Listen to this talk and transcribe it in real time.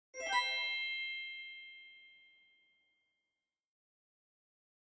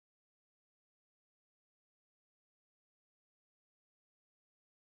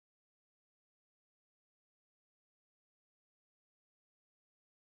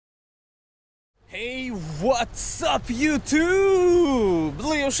Hey, what's up YouTube?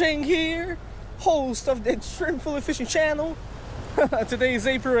 Leo Sheng here, host of the Extreme Fully Fishing channel. Today is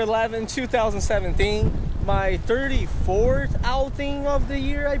April 11, 2017, my 34th outing of the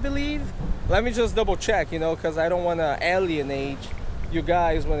year, I believe. Let me just double check, because I don't want to alienate you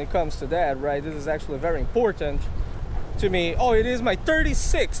guys when it comes to that, right? This is actually very important to me. Oh, it is my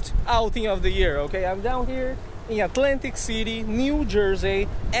 36th outing of the year, okay? I'm down here in Atlantic City, New Jersey,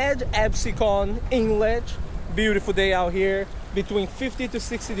 at Absecon Inlet. Beautiful day out here, between 50 to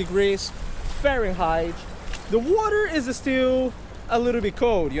 60 degrees Fahrenheit. The water is still a little bit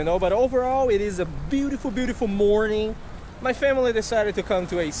cold, but overall it is a beautiful, beautiful morning. My family decided to come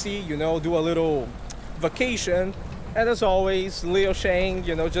to AC, do a little vacation. And as always, Leo Sheng,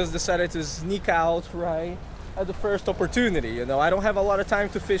 just decided to sneak out, right, at the first opportunity. I don't have a lot of time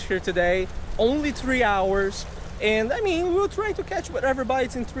to fish here today, only 3 hours. And I mean, we'll try to catch whatever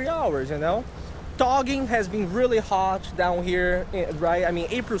bites in 3 hours, Togging has been really hot down here, right? I mean,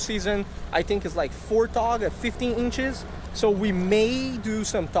 April season, I think is like 4 tog at 15 inches. So we may do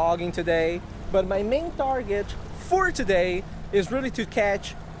some togging today. But my main target for today is really to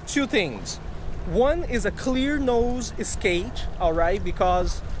catch 2 things. One is a clear nose skate, all right?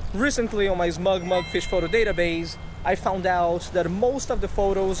 Because recently on my Smug Mug Fish Photo Database, I found out that most of the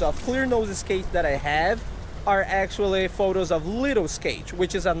photos of clear nose skates that I have are actually photos of little skate,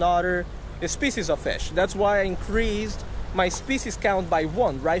 which is another species of fish. That's why I increased my species count by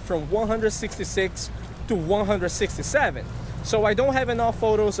 1, right, from 166 to 167. So I don't have enough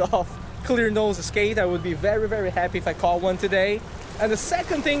photos of clear nose skate. I would be very, very happy if I caught one today. And the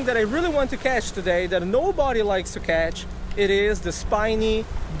second thing that I really want to catch today that nobody likes to catch, it is the spiny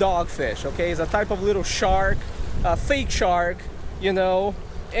dogfish, okay? It's a type of little shark, a fake shark,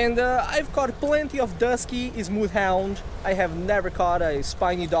 And I've caught plenty of dusky smooth hound. I have never caught a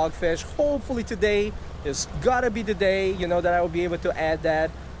spiny dogfish. Hopefully today is gotta be the day, that I will be able to add that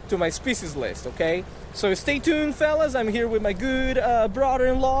to my species list, okay? So stay tuned, fellas. I'm here with my good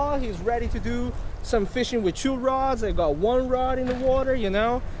brother-in-law. He's ready to do some fishing with 2 rods. I got 1 rod in the water,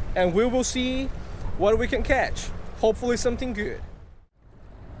 and we will see what we can catch. Hopefully something good.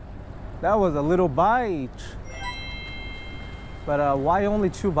 That was a little bite. But why only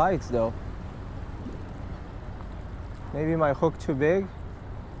 2 bites though? Maybe my hook too big?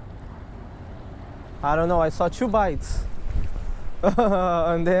 I don't know, I saw 2 bites.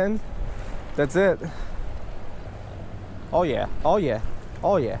 And then, that's it. Oh yeah, oh yeah,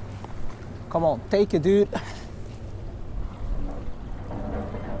 oh yeah. Come on, take it, dude.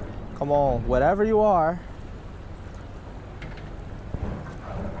 Come on, whatever you are.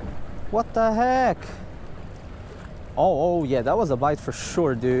 What the heck? Oh yeah, that was a bite for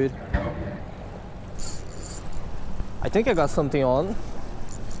sure, dude. I think I got something on.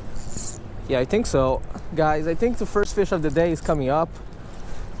 Yeah, I think so. Guys, I think the first fish of the day is coming up.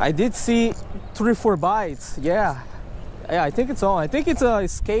 I did see 3 or 4 bites. Yeah, I think it's on. I think it's a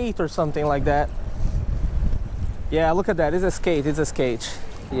skate or something like that. Yeah, look at that. It's a skate. It's a skate.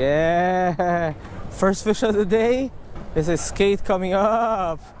 Yeah. First fish of the day is a skate coming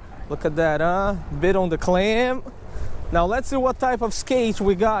up. Look at that, huh? Bit on the clam. Now let's see what type of skate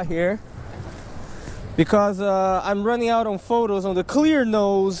we got here, because I'm running out on photos on the clear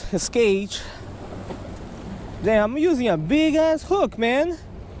nose skate. Damn, I'm using a big ass hook, man.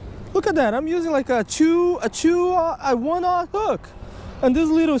 Look at that. I'm using like a 1/0 hook, and this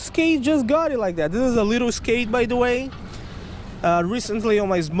little skate just got it like that. This is a little skate, by the way. Recently on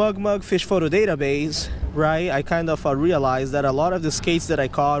my Smug Mug Fish Photo Database, right, I kind of realized that a lot of the skates that I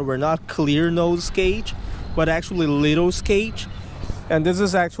caught were not clear nose skate, but actually little skate. And this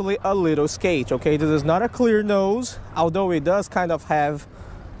is actually a little skate, okay? This is not a clear nose, although it does kind of have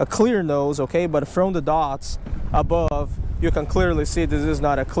a clear nose, okay? But from the dots above, you can clearly see this is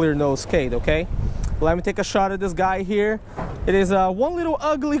not a clear nose skate, okay? Let me take a shot at this guy here. It is one little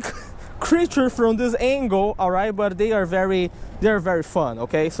ugly creature from this angle, all right? But they're very fun,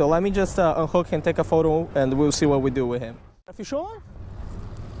 okay? So let me just unhook and take a photo, and we'll see what we do with him. A fish on?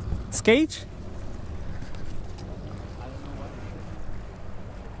 Skate?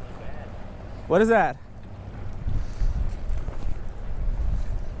 What is that?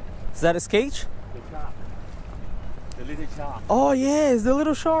 Is that a skate? The shark. The little shark. Oh yeah, it's the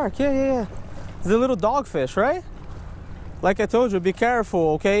little shark. Yeah. It's the little dogfish, right? Like I told you, be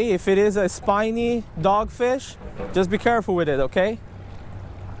careful, okay? If it is a spiny dogfish, just be careful with it, okay?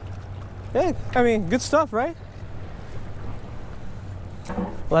 Yeah, I mean, good stuff, right?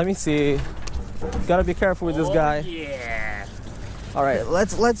 Let me see. Gotta be careful with this guy. Yeah. All right,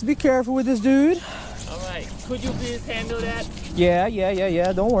 let's be careful with this dude. All right. Could you please handle that?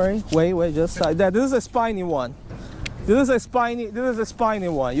 Yeah. Don't worry. Wait. Just that. This is a spiny one. This is a spiny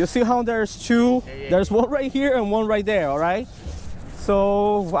one. You see how there's two? Yeah. There's one right here and one right there. All right.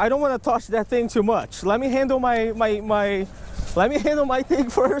 So I don't want to touch that thing too much. Let me handle my thing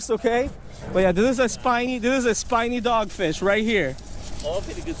first, okay? But yeah, this is a spiny dogfish right here. Oh,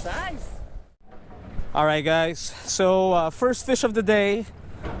 pretty good size. All right, guys. So first fish of the day.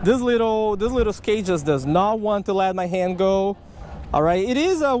 This little skate just does not want to let my hand go. All right, it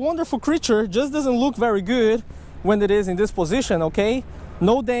is a wonderful creature. Just doesn't look very good when it is in this position. Okay,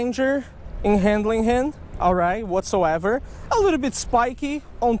 no danger in handling him. All right, whatsoever. A little bit spiky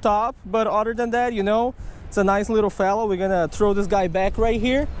on top, but other than that, you know, it's a nice little fellow. We're gonna throw this guy back right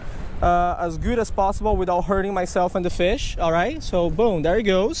here as good as possible without hurting myself and the fish. All right, so boom, there he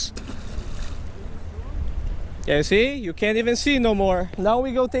goes. Yeah, you see, you can't even see no more. Now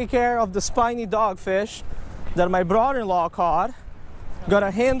we go take care of the spiny dogfish that my brother-in-law caught. Gotta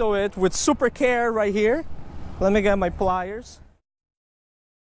handle it with super care right here. Let me get my pliers.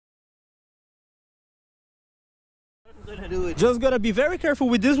 Just gotta be very careful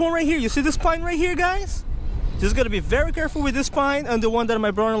with this one right here. You see the spine right here, guys? Just gotta be very careful with this spine and the one that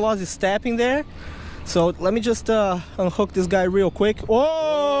my brother-in-law is tapping there. So let me just unhook this guy real quick.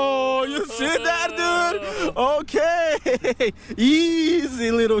 Oh, you see that, dude? Okay,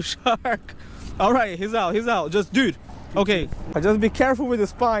 easy little shark. All right, he's out. Just, dude. Okay, just be careful with the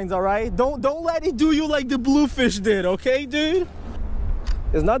spines. All right, don't let it do you like the bluefish did. Okay, dude.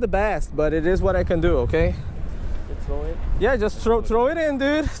 It's not the best, but it is what I can do. Okay. Throw it? Yeah, just throw it in,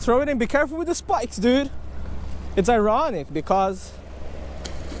 dude. Throw it in. Be careful with the spikes, dude. It's ironic because,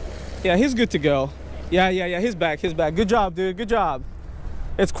 yeah, he's good to go. Yeah, he's back. Good job, dude. Good job.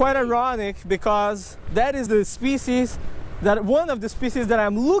 It's quite ironic because that is the species one of the species that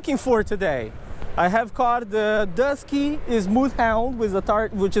I'm looking for today. I have caught the dusky smooth hound,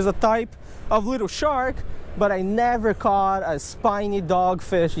 which is a type of little shark, but I never caught a spiny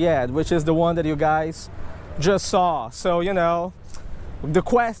dogfish yet, which is the one that you guys just saw. So, you know, the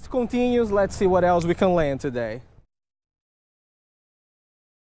quest continues. Let's see what else we can land today.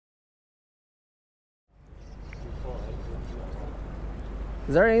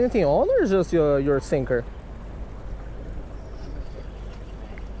 Is there anything on, or is just your sinker?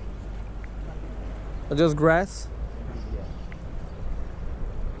 Or just grass?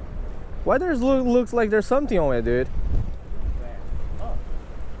 Why looks like there's something on it, dude?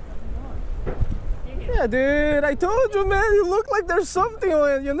 Yeah, dude, I told you, man, you look like there's something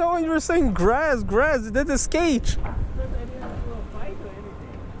on it. You know, when you were saying grass, that's a skate.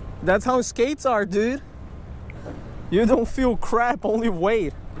 That's how skates are, dude. You don't feel crap, only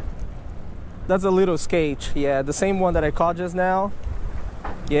weight. That's a little skate. Yeah, the same one that I caught just now.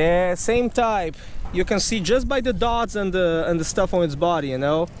 Yeah, same type. You can see just by the dots and the stuff on its body, you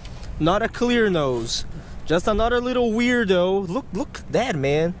know. Not a clear nose. Just another little weirdo. Look at that,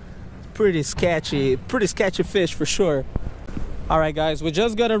 man. Pretty sketchy fish for sure. All right, guys, we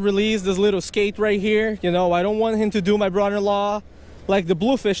just gotta release this little skate right here. You know, I don't want him to do my brother-in-law like the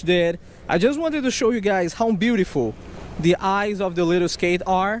bluefish did. I just wanted to show you guys how beautiful the eyes of the little skate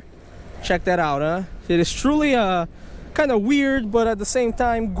are. Check that out, huh? It is truly a kind of weird, but at the same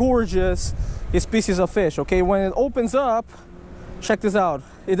time gorgeous species of fish. Okay, when it opens up, check this out.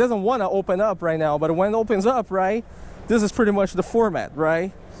 It doesn't want to open up right now, but when it opens up, right, this is pretty much the format,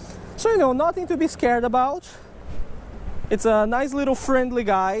 right? So, you know, nothing to be scared about. It's a nice little friendly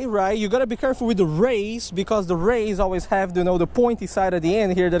guy, right? You gotta be careful with the rays, because the rays always have, you know, the pointy side at the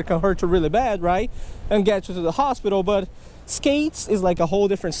end here that can hurt you really bad, right? And get you to the hospital. But skates is like a whole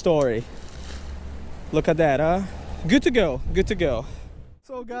different story. Look at that, huh? Good to go, good to go.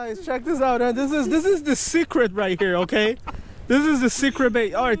 So guys, check this out, huh? This is the secret right here, okay? This is the secret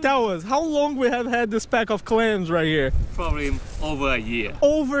bait. All right, tell us, how long we have had this pack of clams right here? Probably over a year.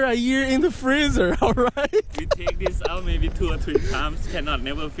 Over a year in the freezer, all right? We take this out maybe 2 or 3 times,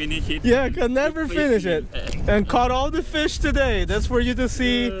 never finish it. Yeah, can never finish it. And caught all the fish today. That's for you to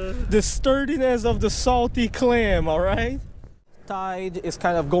see the sturdiness of the salty clam, all right? Tide is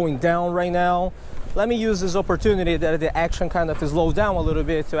kind of going down right now. Let me use this opportunity that the action kind of is slowed down a little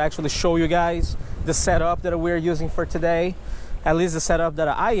bit to actually show you guys the setup that we're using for today. At least the setup that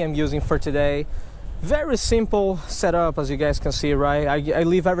I am using for today. Very simple setup, as you guys can see, right? I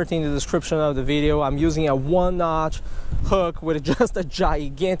leave everything in the description of the video. I'm using a 1-notch hook with just a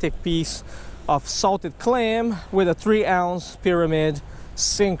gigantic piece of salted clam with a 3-ounce pyramid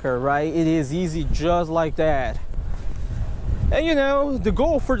sinker, right? It is easy just like that. And you know, the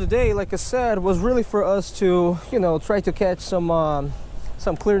goal for today, like I said, was really for us to, you know, try to catch some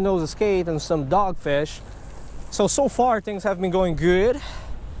clear nose skate and some dogfish. So far things have been going good.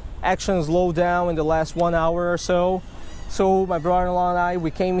 Action slowed down in the last 1 hour or so. So my brother-in-law and I,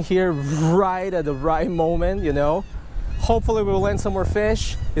 we came here right at the right moment, you know. Hopefully we'll land some more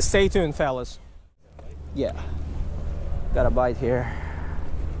fish. Stay tuned, fellas. Yeah, got a bite here.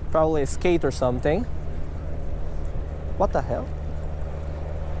 Probably a skate or something. What the hell?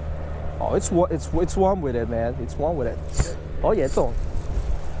 Oh, it's one with it, man. It's one with it. Oh yeah, it's on.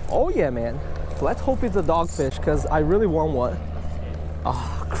 Oh yeah, man. Let's hope it's a dogfish, because I really want one.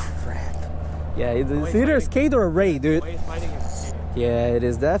 Oh crap. Yeah, it's either a skate or a ray, dude. Yeah, it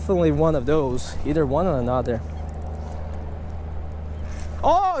is definitely one of those. Either one or another.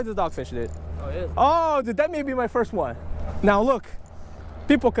 Oh, it's a dogfish, dude. Oh, it is? Oh, dude, that may be my first one. Now look,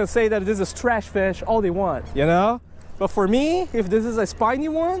 people can say that this is trash fish all they want, you know? But for me, if this is a spiny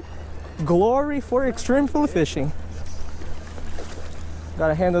one, glory for extreme fillet fishing.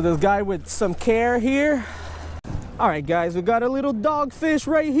 Gotta handle this guy with some care here. All right, guys, we got a little dogfish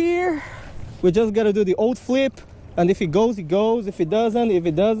right here. We just gotta do the old flip, and if it goes, it goes. If it doesn't,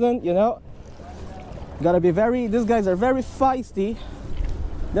 you know. Gotta be these guys are very feisty,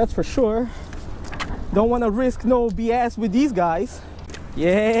 that's for sure. Don't wanna risk no BS with these guys.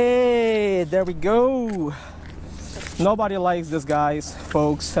 Yeah, there we go. Nobody likes this, guys,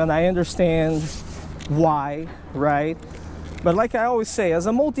 folks, and I understand why, right? But like I always say, as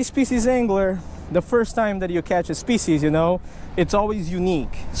a multi-species angler, the first time that you catch a species, you know, it's always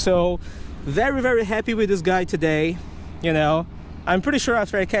unique. So very, very happy with this guy today, you know. I'm pretty sure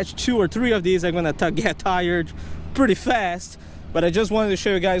after I catch 2 or 3 of these, I'm gonna get tired pretty fast. But I just wanted to show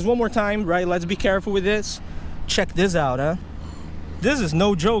you guys one more time, right? Let's be careful with this. Check this out, huh? This is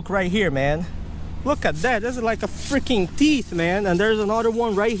no joke right here, man. Look at that. This is like a freaking teeth, man. And there's another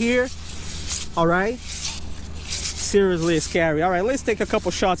one right here. All right. Seriously scary. All right, let's take a couple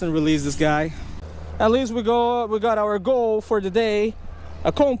shots and release this guy. At least we got our goal for the day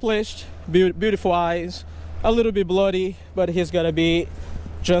accomplished. Beautiful eyes, a little bit bloody, but he's gonna be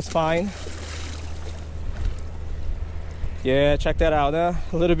just fine. Yeah, check that out, huh?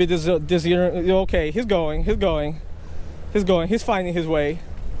 A little bit dizzy. Okay, he's finding his way.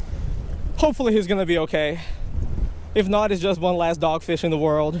 Hopefully he's gonna be okay. If not, it's just one last dogfish in the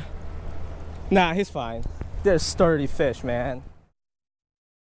world. Nah, he's fine. They're sturdy fish, man.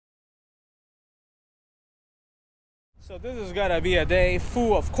 So this is gonna be a day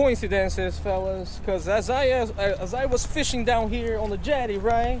full of coincidences, fellas, because as I was fishing down here on the jetty,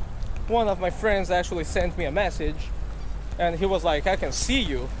 right, one of my friends actually sent me a message, and he was like, I can see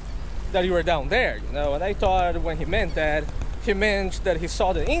you, that you were down there, you know. And I thought when he meant that, he meant that he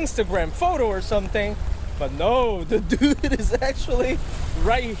saw the Instagram photo or something, but no, the dude is actually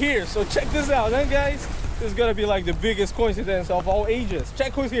right here. So check this out, huh, guys? This is gonna be like the biggest coincidence of all ages.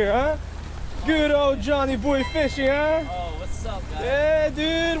 Check who's here, huh? Good old Johnny Boy Fishing, huh? Oh, what's up, guys? Yeah,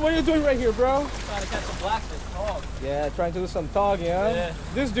 dude, what are you doing right here, bro? Trying to catch some blackfish, tog. Yeah, trying to do some togging, huh? Yeah.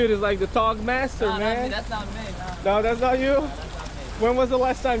 This dude is like the tog master, Nah, man. That's not me, No, that's not you? Nah, that's not me. When was the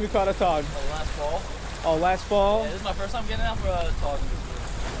last time you caught a tog? Oh, last fall. Oh, last fall? Yeah, this is my first time getting out for a tog.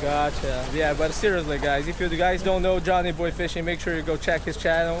 Gotcha. Yeah, but seriously, guys, if you guys don't know Johnny Boy Fishing, make sure you go check his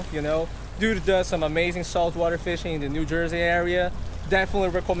channel, you know. Dude does some amazing saltwater fishing in the New Jersey area. Definitely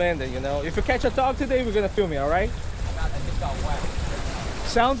recommend it, you know. If you catch a tog today, we're gonna film you, all right? I just got whacked.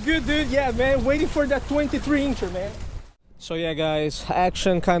 Sounds good, dude. Yeah, man, waiting for that 23-incher, man. So yeah, guys,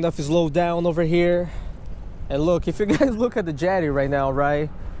 action kind of slowed down over here. And look, if you guys look at the jetty right now, right?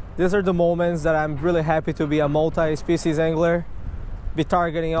 These are the moments that I'm really happy to be a multi-species angler. Be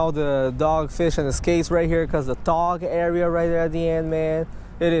targeting all the dogfish and the skates right here, because the tog area right there at the end, man,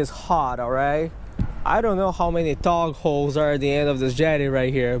 it is hot, all right? I don't know how many tog holes are at the end of this jetty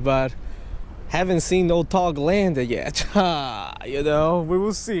right here, but haven't seen no tog landed yet. You know, we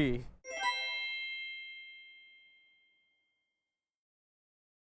will see.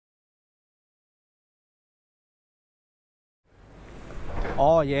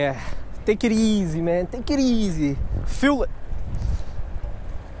 Oh yeah, take it easy, man, take it easy. Feel it.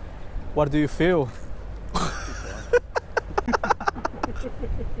 What do you feel?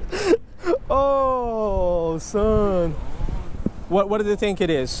 Oh, son. What do you think it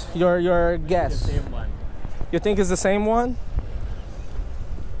is? Your guess. The same one. You think it's the same one?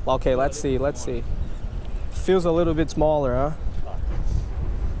 Okay, let's see. Feels a little bit smaller, huh?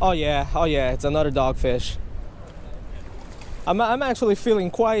 Oh yeah, it's another dogfish. I'm actually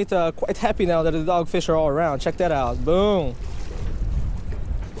feeling quite happy now that the dogfish are all around. Check that out. Boom.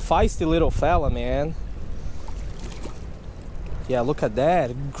 Feisty little fella, man. Yeah, look at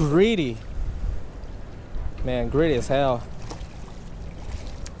that. Greedy. Man, greedy as hell.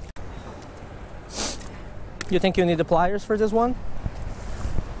 You think you need the pliers for this one?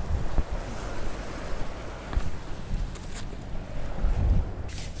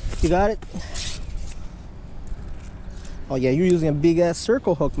 You got it? Oh yeah, you're using a big ass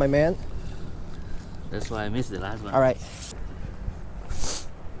circle hook, my man. That's why I missed the last one. All right.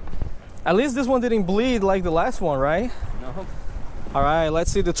 At least this one didn't bleed like the last one, right? No. All right,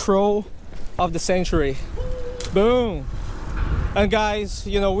 let's see the throw of the century. Boom. And guys,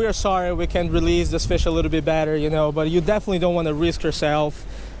 you know, we're sorry we can't release this fish a little bit better, you know, but you definitely don't want to risk yourself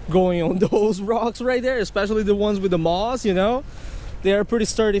going on those rocks right there, especially the ones with the moss, you know. They're pretty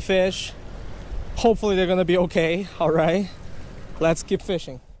sturdy fish. Hopefully they're gonna be okay. All right, let's keep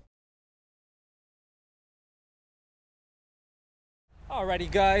fishing.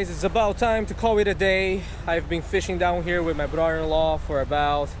 Alrighty guys, it's about time to call it a day. I've been fishing down here with my brother-in-law for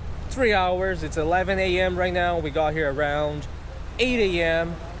about 3 hours. It's 11 a.m. right now. We got here around 8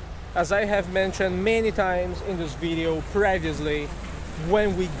 a.m. As I have mentioned many times in this video previously,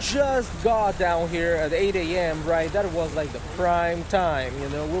 when we just got down here at 8 a.m., right, that was like the prime time, you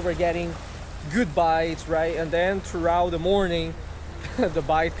know. We were getting good bites, right, and then throughout the morning the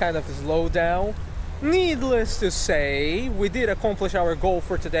bite kind of slowed down. Needless to say, we did accomplish our goal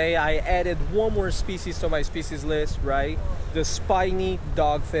for today. I added one more species to my species list, right? The spiny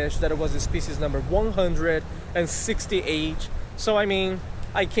dogfish. That was the species number 168. So I mean,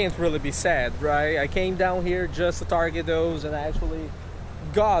 I can't really be sad, right? I came down here just to target those and I actually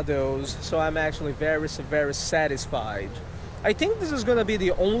got those. So I'm actually very satisfied. I think this is gonna be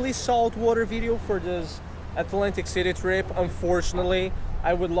the only saltwater video for this Atlantic City trip, unfortunately.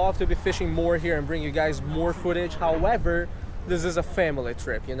 I would love to be fishing more here and bring you guys more footage. However, this is a family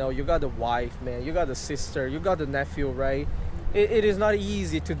trip, you know. You got the wife, man, you got the sister, you got the nephew, right? It is not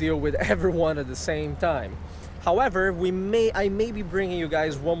easy to deal with everyone at the same time. However, I may be bringing you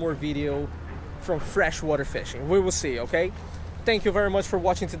guys one more video from freshwater fishing. We will see, okay? Thank you very much for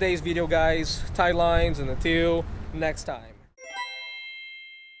watching today's video, guys. Tie lines, and until next time.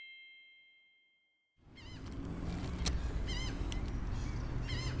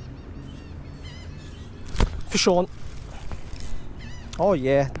 Fish on. Oh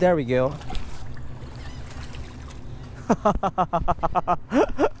yeah, there we go.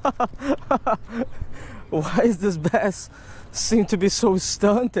 Why is this bass seem to be so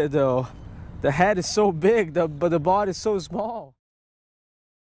stunted though? The head is so big, but the body is so small.